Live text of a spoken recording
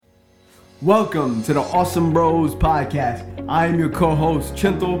Welcome to the Awesome Bros Podcast. I am your co-host,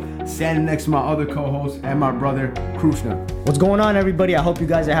 Chintal, standing next to my other co-host and my brother, Krishna. What's going on, everybody? I hope you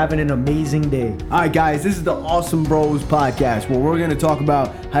guys are having an amazing day. All right, guys, this is the Awesome Bros Podcast, where we're going to talk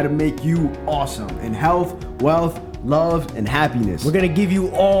about how to make you awesome in health, wealth, love, and happiness. We're going to give you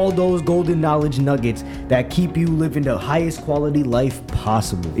all those golden knowledge nuggets that keep you living the highest quality life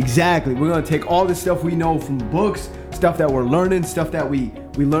possible. Exactly. We're going to take all the stuff we know from books, stuff that we're learning, stuff that we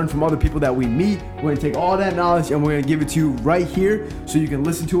learn from other people that we meet. We're going to take all that knowledge and we're going to give it to you right here so you can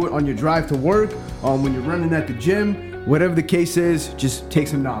listen to it on your drive to work, when you're running at the gym, whatever the case is, just take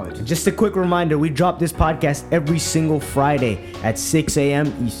some knowledge. Just a quick reminder, we drop this podcast every single Friday at 6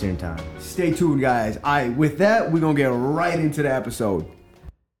 a.m. Eastern Time. Stay tuned, guys. All right, with that, we're going to get right into the episode.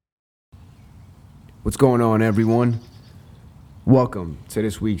 What's going on, everyone? Welcome to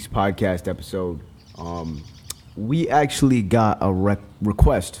this week's podcast episode. We actually got a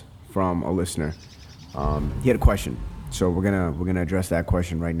request from a listener. He had a question, so we're gonna address that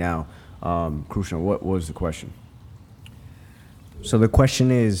question right now. Krishna, what was the question? So the question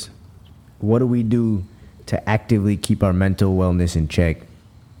is, what do we do to actively keep our mental wellness in check,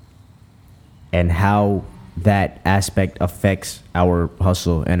 and how that aspect affects our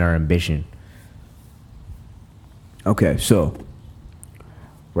hustle and our ambition? Okay, so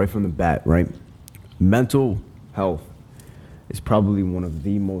right from the bat, right? Mental health is probably one of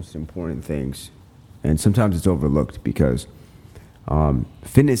the most important things, and sometimes it's overlooked because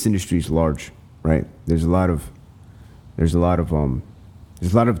fitness industry is large, right? There's a lot of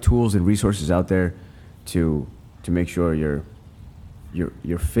tools and resources out there to make sure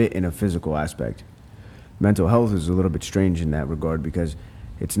you're fit in a physical aspect. Mental health is a little bit strange in that regard because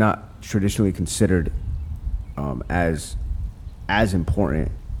it's not traditionally considered as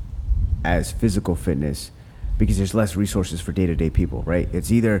important as physical fitness because there's less resources for day-to-day people, right?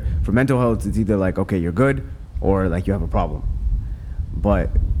 It's either, for mental health, it's either like, okay, you're good, or like you have a problem. But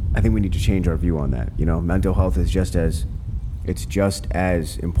I think we need to change our view on that. You know, mental health is just as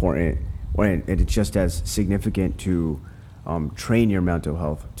important, and it's just as significant to train your mental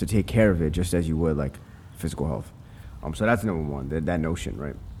health, to take care of it just as you would like physical health. So that's number one, that notion,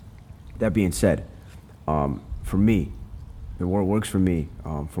 right? That being said, for me, the word works for me,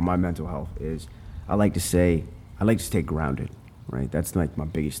 for my mental health is I like to stay grounded, right? That's like my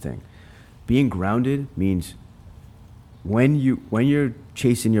biggest thing. Being grounded means when you're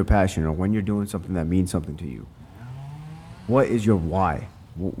chasing your passion or when you're doing something that means something to you, what is your why?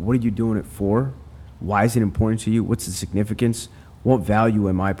 What are you doing it for? Why is it important to you? What's the significance? What value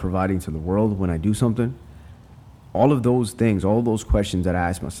am I providing to the world when I do something? All of those things, all of those questions that I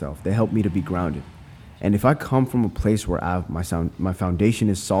ask myself, they help me to be grounded. And if I come from a place where my foundation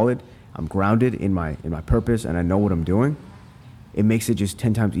is solid, I'm grounded in my purpose, and I know what I'm doing, it makes it just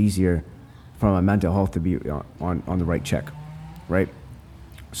 10 times easier for my mental health to be on the right check, right?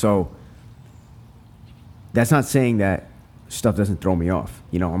 So that's not saying that stuff doesn't throw me off.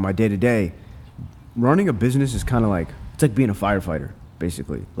 You know, on my day-to-day, running a business is kind of like, it's like being a firefighter,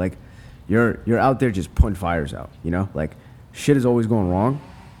 basically. Like, you're out there just putting fires out, you know? Like, shit is always going wrong,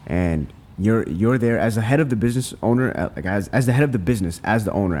 and you're there as the head of the business owner, like as the head of the business, as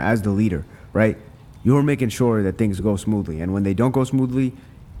the owner, as the leader, right? You're making sure that things go smoothly, and when they don't go smoothly,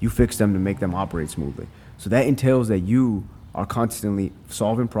 you fix them to make them operate smoothly. So that entails that you are constantly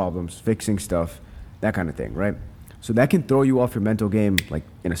solving problems, fixing stuff, that kind of thing, right? So that can throw you off your mental game like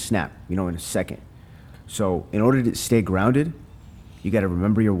in a snap, you know, in a second. So in order to stay grounded, you got to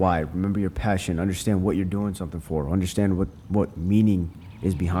remember your why, remember your passion, understand what you're doing something for, understand what meaning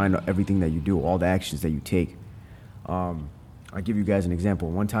is behind everything that you do, all the actions that you take. I'll give you guys an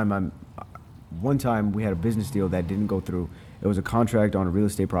example. One time we had a business deal that didn't go through. It was a contract on a real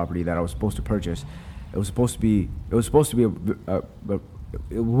estate property that I was supposed to purchase. It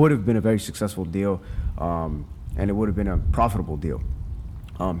would have been a very successful deal, and it would have been a profitable deal.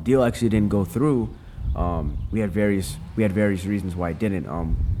 Deal actually didn't go through. We had various reasons why it didn't.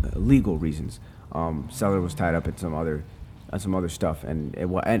 Legal reasons. Seller was tied up in some other stuff, and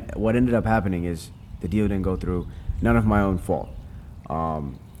what ended up happening is the deal didn't go through. None of my own fault,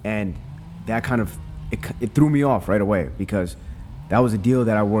 and that kind of it threw me off right away because that was a deal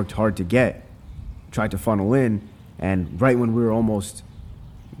that I worked hard to get, tried to funnel in, and right when we were almost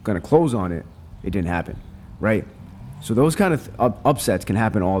gonna close on it, it didn't happen, right? So those kind of upsets can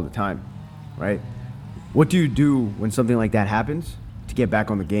happen all the time, right? What do you do when something like that happens to get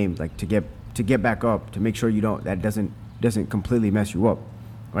back on the game, like to get back up, to make sure that doesn't completely mess you up,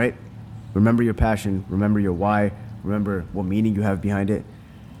 right? Remember your passion, remember your why, remember what meaning you have behind it.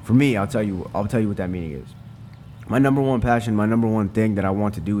 For me, I'll tell you what that meaning is. my number one passion, my number one thing that I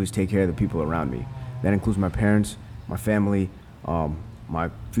want to do is take care of the people around me. That includes my parents, my family, my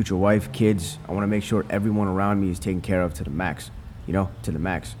future wife, kids. I want to make sure everyone around me is taken care of to the max, to the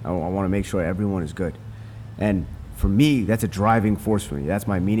max. I want to make sure everyone is good. And for me, that's a driving force for me. That's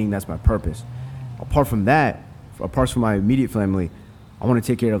my meaning, that's my purpose. Apart from that, apart from my immediate family, I want to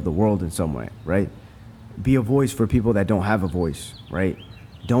take care of the world in some way, right? Be a voice for people that don't have a voice, right?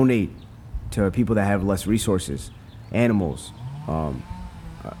 Donate to people that have less resources, animals,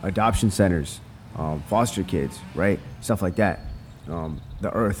 adoption centers, foster kids, right? Stuff like that.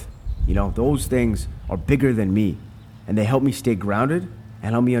 The earth, those things are bigger than me, and they help me stay grounded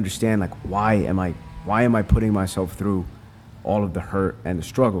and help me understand, like, why am I putting myself through all of the hurt and the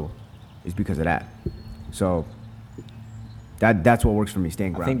struggle is because of that. So that's what works for me,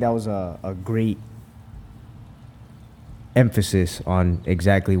 staying grounded. I think that was a great emphasis on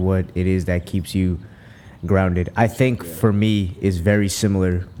exactly what it is that keeps you grounded. I think for me is very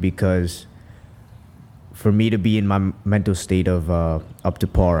similar, because for me to be in my mental state of up to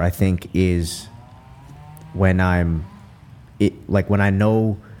par, I think is when when I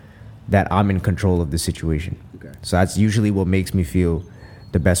know that I'm in control of the situation. Okay. So that's usually what makes me feel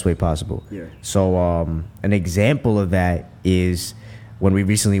the best way possible. Yeah. So an example of that is when we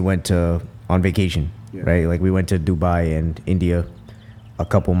recently went on vacation, right? Like we went to Dubai and India a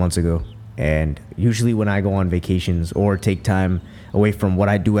couple months ago. And usually when I go on vacations or take time away from what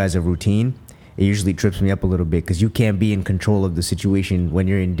I do as a routine, it usually trips me up a little bit, because you can't be in control of the situation when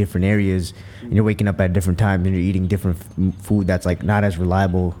you're in different areas and you're waking up at different times and you're eating different food that's like not as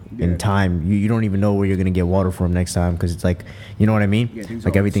reliable in time. You don't even know where you're gonna get water from next time, because it's like, you know what I mean?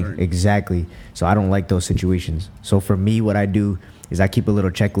 Like everything, exactly. So I don't like those situations. So for me, what I do is I keep a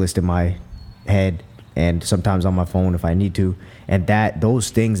little checklist in my head, and sometimes on my phone if I need to. And those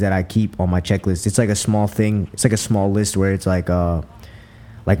things that I keep on my checklist, it's like a small thing. It's like a small list where it's like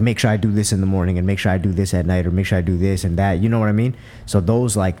make sure I do this in the morning, and make sure I do this at night, or make sure I do this and that. You know what I mean? So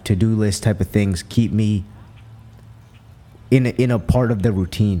those like to-do list type of things keep me in a part of the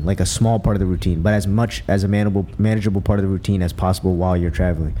routine, like a small part of the routine, but as much as a manageable part of the routine as possible while you're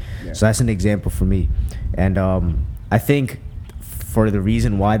traveling. Yeah. So that's an example for me. And I think for the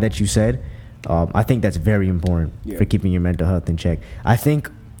reason why that you said, I think that's very important for keeping your mental health in check. I think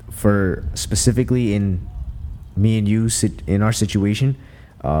for specifically in me and you in our situation,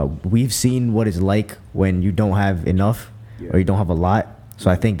 we've seen what it's like when you don't have enough or you don't have a lot. So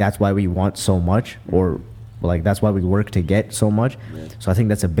I think that's why we want so much, or like that's why we work to get so much. So I think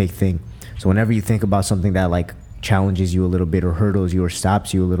that's a big thing. So whenever you think about something that like challenges you a little bit or hurdles you or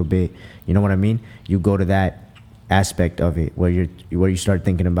stops you a little bit, you know what I mean? You go to that aspect of it where you start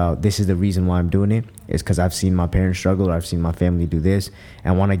thinking about, this is the reason why I'm doing it. It's because I've seen my parents struggle, or I've seen my family do this,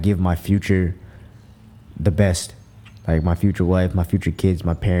 and I want to give my future the best. Like my future wife, my future kids,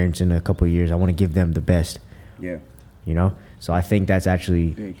 my parents in a couple of years, I want to give them the best. Yeah. So I think that's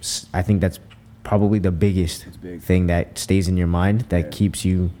actually big. I think that's probably the biggest thing that stays in your mind that keeps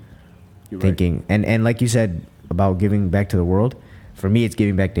you thinking. Right. And like you said about giving back to the world, for me, it's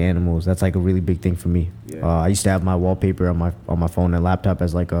giving back to animals. That's like a really big thing for me. Yeah. I used to have my wallpaper on my phone and laptop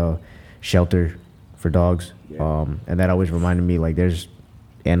as like a shelter for dogs. Yeah. And that always reminded me, like, there's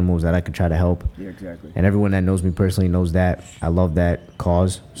animals that I could try to help. Yeah, exactly. And everyone that knows me personally knows that I love that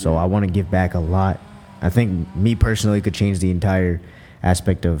cause. So I want to give back a lot. I think me personally could change the entire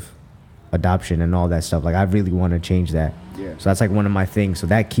aspect of adoption and all that stuff. Like, I really want to change that. Yeah. So that's like one of my things. So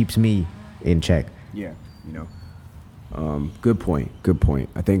that keeps me in check. Yeah, good point.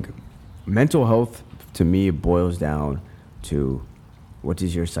 I think mental health, to me, boils down to, what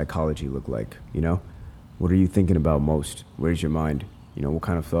does your psychology look like? What are you thinking about most? Where's your mind? What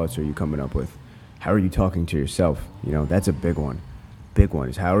kind of thoughts are you coming up with? How are you talking to yourself? That's a big one. Big one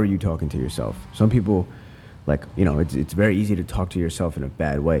is, how are you talking to yourself? Some people, it's very easy to talk to yourself in a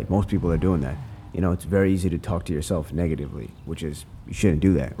bad way. Most people are doing that. It's very easy to talk to yourself negatively, which is, you shouldn't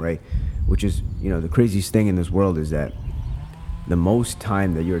do that, right? Which is, the craziest thing in this world is that the most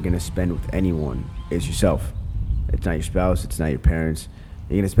time that you're going to spend with anyone is yourself. It's not your spouse, it's not your parents.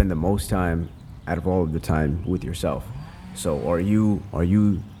 You're going to spend the most time out of all of the time with yourself. So are you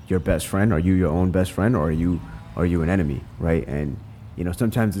your best friend? Are you your own best friend, or are you an enemy, right? And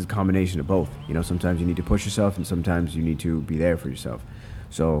sometimes it's a combination of both. Sometimes you need to push yourself, and sometimes you need to be there for yourself.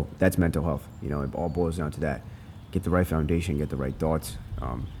 So that's mental health. It all boils down to that. Get the right foundation, get the right thoughts,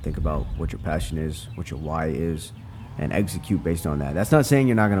 think about what your passion is, what your why is, and execute based on that. That's not saying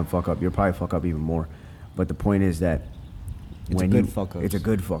you're not going to fuck up. You'll probably fuck up even more. But the point is that it's a good fuck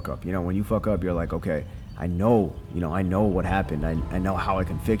up. When you fuck up, you're like, okay, I know what happened. I know how I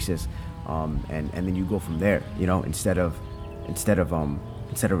can fix this. and then you go from there. You know, instead of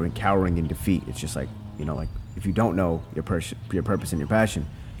cowering in defeat, it's just like, you know, like if you don't know your purpose and your passion,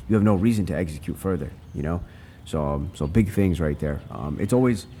 you have no reason to execute further. You know, so big things right there. It's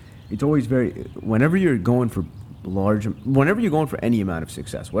always very, whenever you're going for any amount of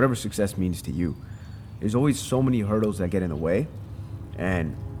success, whatever success means to you, there's always so many hurdles that get in the way.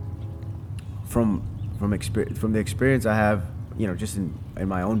 And from the experience I have, you know, just in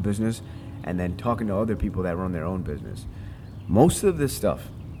my own business, and then talking to other people that run their own business, most of this stuff,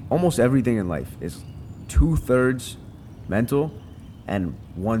 almost everything in life, is 2/3 mental and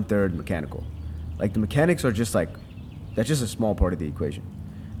 1/3 mechanical. Like the mechanics are just like, that's just a small part of the equation.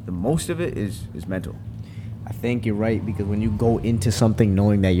 The most of it is mental. I think you're right, because when you go into something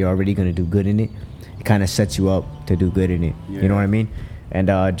knowing that you're already going to do good in it, it kind of sets you up to do good in it. Yeah. You know what I mean? And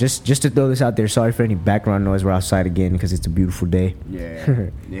just to throw this out there, sorry for any background noise. We're outside again because it's a beautiful day.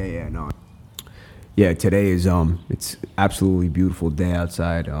 Yeah, today is it's absolutely beautiful day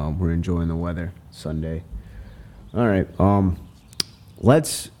outside. We're enjoying the weather. Sunday. All right.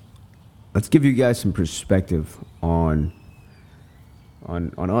 Let's give you guys some perspective on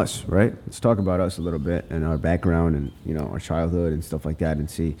us, right? Let's talk about us a little bit and our background and, you know, our childhood and stuff like that, and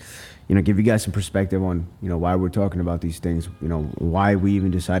see, you know, give you guys some perspective on, you know, why we're talking about these things, you know, why we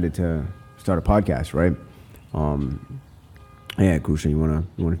even decided to start a podcast, right? Yeah, Kushan, you wanna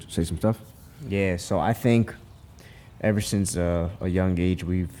say some stuff? Yeah, so I think ever since a young age,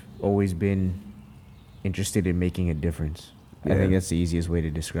 we've always been interested in making a difference. Yeah. I think that's the easiest way to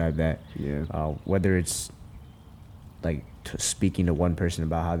describe that. Yeah. Whether it's like speaking to one person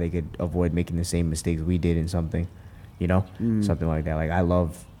about how they could avoid making the same mistakes we did in something, you know, something like that. Like I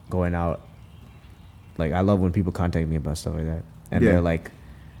love going out. Like I love when people contact me about stuff like that, and they're like,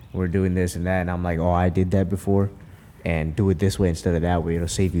 "We're doing this and that," and I'm like, "Oh, I did that before, and do it this way instead of that way. It'll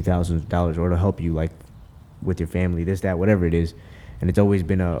save you thousands of dollars, or it'll help you like with your family, this, that, whatever it is." And it's always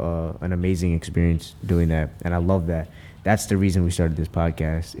been an amazing experience doing that, and I love that. That's the reason we started this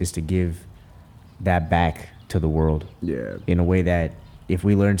podcast, is to give that back to the world. Yeah. In a way that if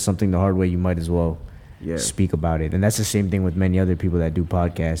we learned something the hard way, you might as well speak about it. And that's the same thing with many other people that do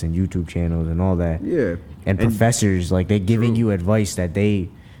podcasts and YouTube channels and all that. Yeah. And professors, like they're giving you advice that they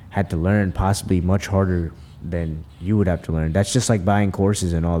had to learn possibly much harder than you would have to learn. That's just like buying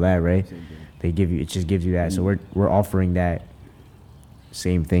courses and all that, right? They give you, it just gives you that. So we're offering that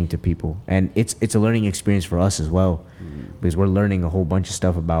same thing to people, and it's a learning experience for us as well, because we're learning a whole bunch of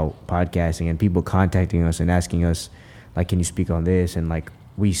stuff about podcasting, and people contacting us and asking us like, can you speak on this, and like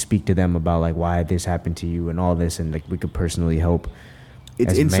we speak to them about like why this happened to you and all this, and like we could personally help.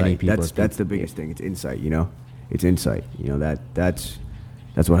 It's insight. Many people that's the biggest thing. It's insight. You know, it's insight. You know, that's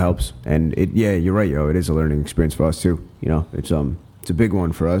what helps. And you're right, yo. It is a learning experience for us too. You know, it's a big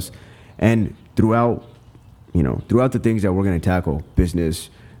one for us, and throughout the things that we're going to tackle, business,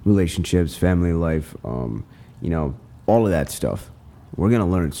 relationships, family life, you know, all of that stuff, we're going to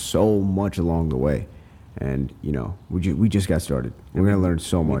learn so much along the way. And, you know, we just got started. We're going to learn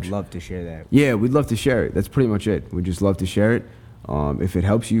so much. We'd love to share that. Yeah, we'd love to share it. That's pretty much it. We just love to share it. If it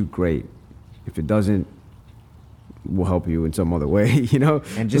helps you, great. If it doesn't, we'll help you in some other way, you know?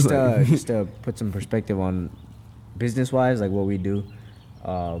 And just to put some perspective on business-wise, like what we do,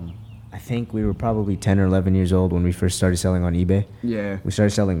 I think we were probably 10 or 11 years old when we first started selling on eBay. Yeah. We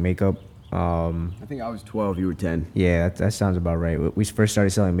started selling makeup. I think I was 12, you were 10. Yeah, that sounds about right. We first started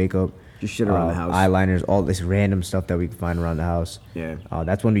selling makeup. Just shit around the house. Eyeliners, all this random stuff that we could find around the house. Yeah.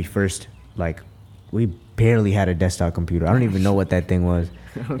 That's when we first, like, we barely had a desktop computer. I don't even know what that thing was.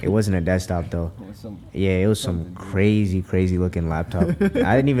 It wasn't a desktop, though. It was some crazy, crazy looking laptop.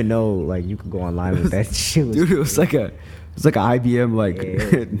 I didn't even know, like, you could go online with that shit. Dude, it was like an IBM,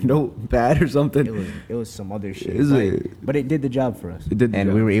 like, notepad or something. It was some other shit. But it did the job for us.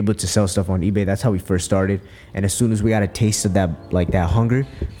 And we were able to sell stuff on eBay. That's how we first started. And as soon as we got a taste of that, like, that hunger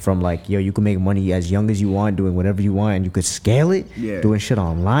from, like, yo, you can make money as young as you want, doing whatever you want, and you could scale it, doing shit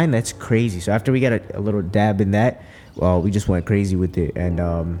online, that's crazy. So after we got a little dab in that, well, we just went crazy with it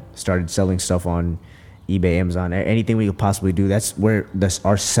and started selling stuff on eBay, Amazon, anything we could possibly do. That's where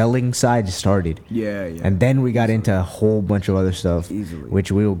our selling side started. Yeah. And then we got into a whole bunch of other stuff,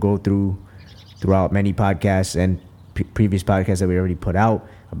 which we will go throughout many podcasts and previous podcasts that we already put out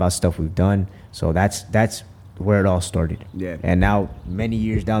about stuff we've done. So that's where it all started. Yeah. And now, many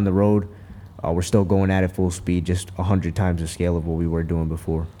years down the road, we're still going at it full speed, just 100 times the scale of what we were doing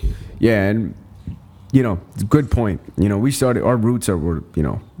before. Yeah, and you know, good point. You know, our roots were, you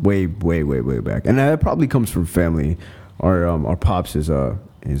know, way back, and that probably comes from family. Our pops is a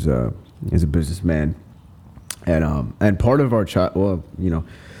businessman, and part of our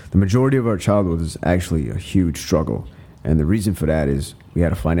the majority of our childhood was actually a huge struggle. And the reason for that is we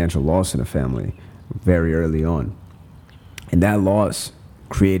had a financial loss in the family very early on. And that loss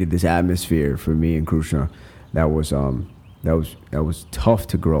created this atmosphere for me and Krishna that was tough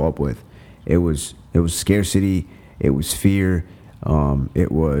to grow up with. It was scarcity, it was fear,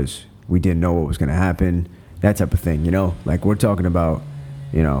 it was we didn't know what was going to happen, that type of thing, you know? Like we're talking about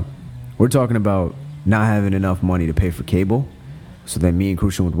not having enough money to pay for cable. So then me and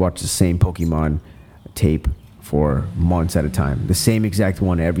Krishna would watch the same Pokemon tape for months at a time. The same exact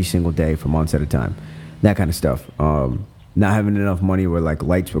one every single day for months at a time. That kind of stuff. Not having enough money where like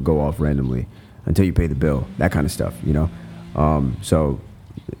lights would go off randomly until you pay the bill. That kind of stuff, you know? So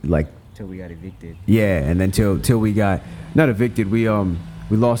like Till we got evicted. yeah, and then till we got not evicted, we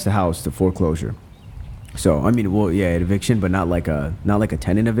lost the house to foreclosure. So I mean, well, yeah, eviction, but not like a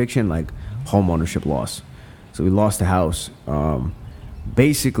tenant eviction, like home ownership loss. So we lost the house,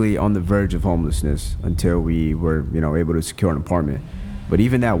 basically on the verge of homelessness until we were, you know, able to secure an apartment. But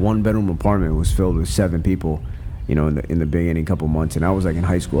even that 1-bedroom apartment was filled with 7 people, you know, in the beginning couple months. And I was like in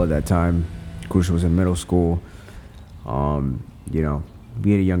high school at that time. Kusha was in middle school. You know,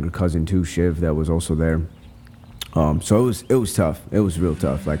 we had a younger cousin too, Shiv, that was also there. So it was tough. It was real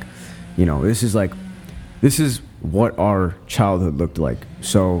tough. Like, you know, this is what our childhood looked like.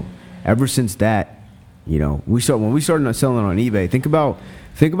 So ever since that, you know, when we started selling on eBay, think about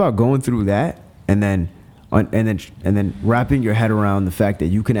going through that and then wrapping your head around the fact that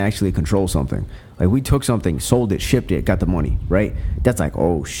you can actually control something. Like we took something, sold it, shipped it, got the money, right? That's like,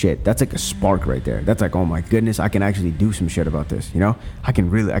 oh shit, that's like a spark right there. That's like, oh my goodness, I can actually do some shit about this, you know? I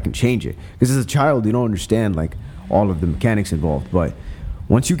can change it. Because as a child, you don't understand like all of the mechanics involved. But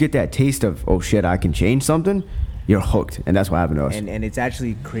once you get that taste of, oh shit, I can change something, you're hooked. And that's what happened to us. And it's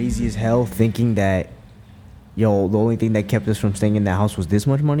actually crazy as hell thinking that, yo, the only thing that kept us from staying in that house was this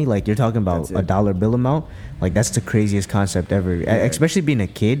much money. Like you're talking about a dollar bill amount. Like that's the craziest concept ever. Yeah. Especially being a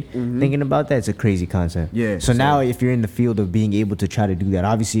kid, thinking about that, it's a crazy concept. Yeah. So now if you're in the field of being able to try to do that,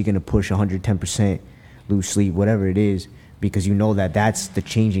 obviously you're gonna push 110%, lose sleep, whatever it is, because you know that that's the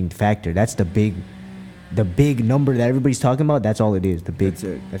changing factor. That's the big number that everybody's talking about. That's all it is.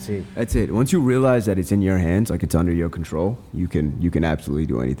 That's it. Once you realize that it's in your hands, like it's under your control, you can absolutely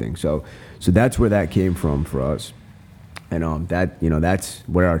do anything. So that's where that came from for us, and that's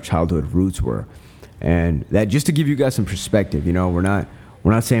where our childhood roots were, and that just to give you guys some perspective. You know, we're not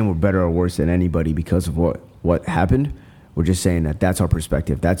saying we're better or worse than anybody because of what happened. We're just saying that that's our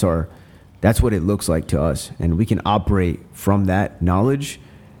perspective. That's what it looks like to us, and we can operate from that knowledge,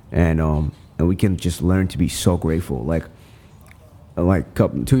 and we can just learn to be so grateful. Like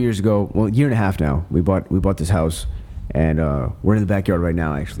 2 years ago, well, a year and a half now, we bought this house, and we're in the backyard right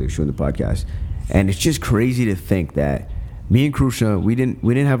now, actually shooting the podcast. And it's just crazy to think that me and Krishna, we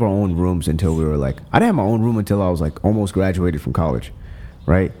didn't have our own rooms until we were like, I didn't have my own room until I was like almost graduated from college,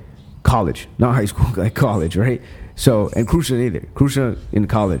 right? College, not high school, like college, right? So, and Krishna neither. Krishna in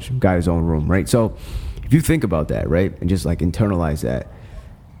college got his own room, right? So if you think about that, right, and just like internalize that,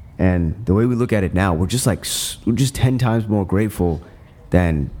 and the way we look at it now, we're just 10 times more grateful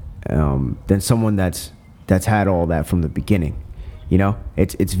than someone that's had all that from the beginning. You know,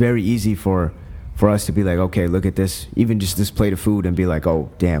 it's very easy for us to be like, okay, look at this, even just this plate of food, and be like, oh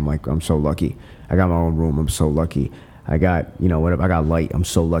damn, like I'm so lucky. I got my own room. I'm so lucky. I got, you know, whatever. I got light. I'm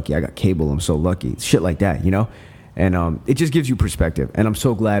so lucky. I got cable. I'm so lucky. Shit like that, you know. And it just gives you perspective. And I'm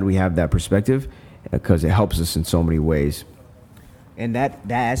so glad we have that perspective because it helps us in so many ways. And that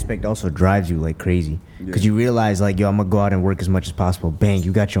aspect also drives you like crazy because you realize like, yo, I'm gonna go out and work as much as possible. Bang,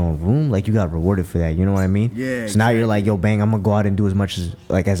 you got your own room, like you got rewarded for that. You know what I mean? Yeah. So now you're like, yo, bang, I'm gonna go out and do as much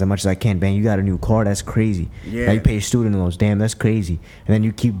as I can. Bang, you got a new car, that's crazy. Yeah. Now you pay your student loans, damn, that's crazy. And then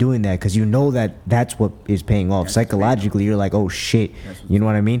you keep doing that because you know that's what is paying off. Psychologically, you're like, oh shit, you know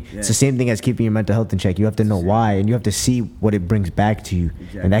what I mean? Yeah. It's the same thing as keeping your mental health in check. You have to know why, and you have to see what it brings back to you,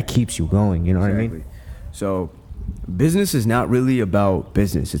 and that keeps you going. You know what I mean? So business is not really about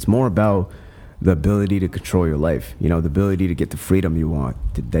business. It's more about the ability to control your life. You know, the ability to get the freedom you want,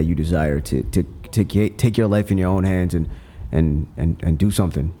 that you desire, to take your life in your own hands and do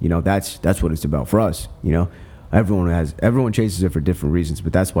something. You know, that's what it's about for us. You know, everyone chases it for different reasons,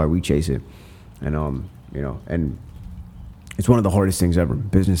 but that's why we chase it. And you know, and it's one of the hardest things ever.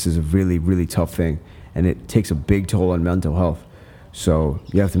 Business is a really, really tough thing, and it takes a big toll on mental health. So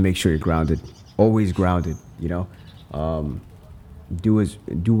you have to make sure you're grounded, always grounded. You know,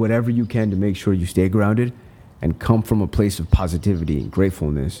 do whatever you can to make sure you stay grounded and come from a place of positivity and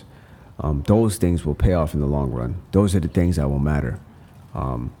gratefulness. Those things will pay off in the long run. Those are the things that will matter.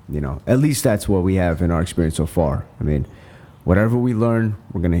 You know, at least that's what we have in our experience so far. I mean, whatever we learn,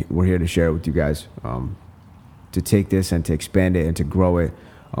 we're here to share it with you guys. To take this and to expand it and to grow it.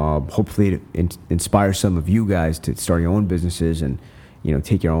 Hopefully to inspire some of you guys to start your own businesses and,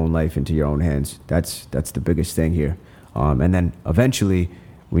 take your own life into your own hands. That's the biggest thing here. And then eventually,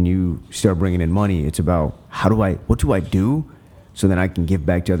 when you start bringing in money, it's about what do I do so then I can give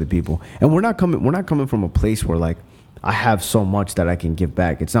back to other people. And we're not coming from a place where like I have so much that I can give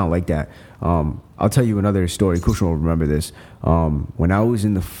back. It's not like that. I'll tell you another story. Kushan will remember this. When I was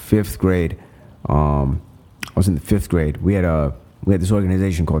in the fifth grade, we had this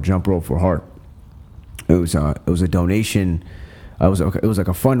organization called Jump Rope for Heart. It was a donation. It was like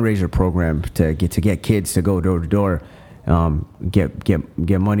a fundraiser program to get kids to go door to door,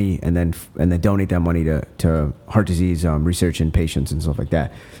 get money and then donate that money to heart disease research and patients and stuff like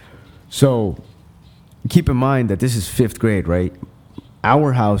that. So keep in mind that this is fifth grade, right?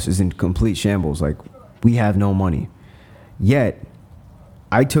 Our house is in complete shambles. Like, we have no money. Yet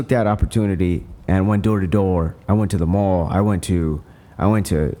I took that opportunity and went door to door. I went to the mall. I went to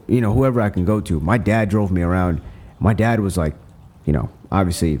whoever I can go to. My dad drove me around. My dad was like,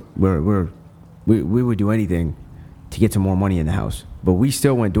 obviously we would do anything to get some more money in the house, but we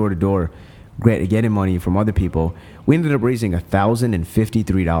still went door to door, getting money from other people. We ended up raising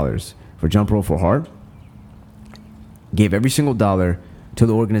 $1,053 for Jump Rope for Heart. Gave every single dollar to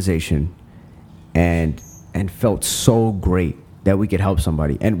the organization, and felt so great that we could help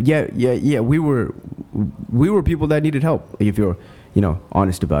somebody. And we were people that needed help, if you're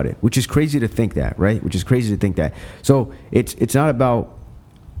honest about it, which is crazy to think that, right? So it's not about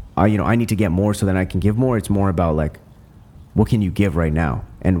I need to get more so that I can give more. It's more about like, what can you give right now,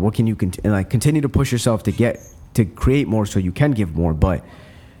 and what can you continue to push yourself to create more so you can give more. But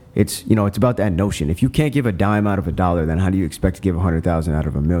it's about that notion. If you can't give a dime out of a dollar, then how do you expect to give 100,000 out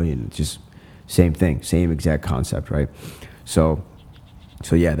of a million? It's just same thing, same exact concept, right? So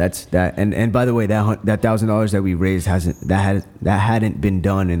yeah, that's that. And by the way, that $1,000 that we raised hadn't been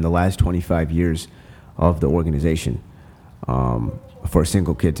done in the last 25 years of the organization, for a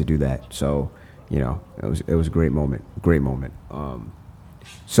single kid to do that. So it was a great moment.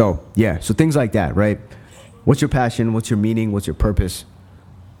 So things like that, right? What's your passion? What's your meaning? What's your purpose?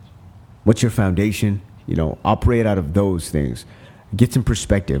 What's your foundation? Operate out of those things. Get some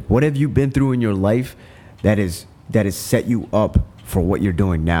perspective. What have you been through in your life that has set you up for what you're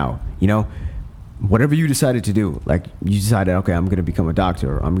doing now? Whatever you decided to do, like you decided, okay, I'm going to become a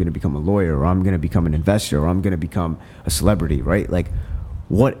doctor, or I'm going to become a lawyer, or I'm going to become an investor, or I'm going to become a celebrity, right? Like,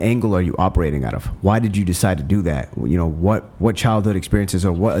 what angle are you operating out of? Why did you decide to do that? What childhood experiences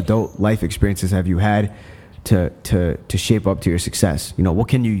or what adult life experiences have you had to shape up to your success? What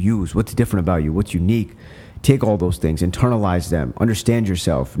can you use? What's different about you? What's unique? Take all those things, internalize them, understand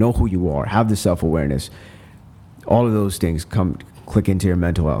yourself, know who you are, have the self-awareness. All of those things click into your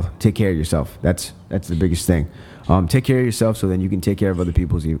mental health. Take care of yourself. That's the biggest thing. Take care of yourself so then you can take care of other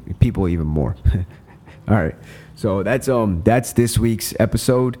people even more. All right. So that's this week's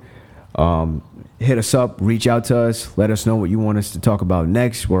episode. Hit us up, reach out to us, let us know what you want us to talk about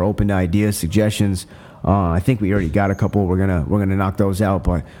next. We're open to ideas, suggestions. I think we already got a couple. We're gonna knock those out,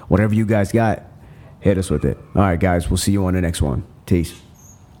 but whatever you guys got, hit us with it. All right, guys, we'll see you on the next one. Peace.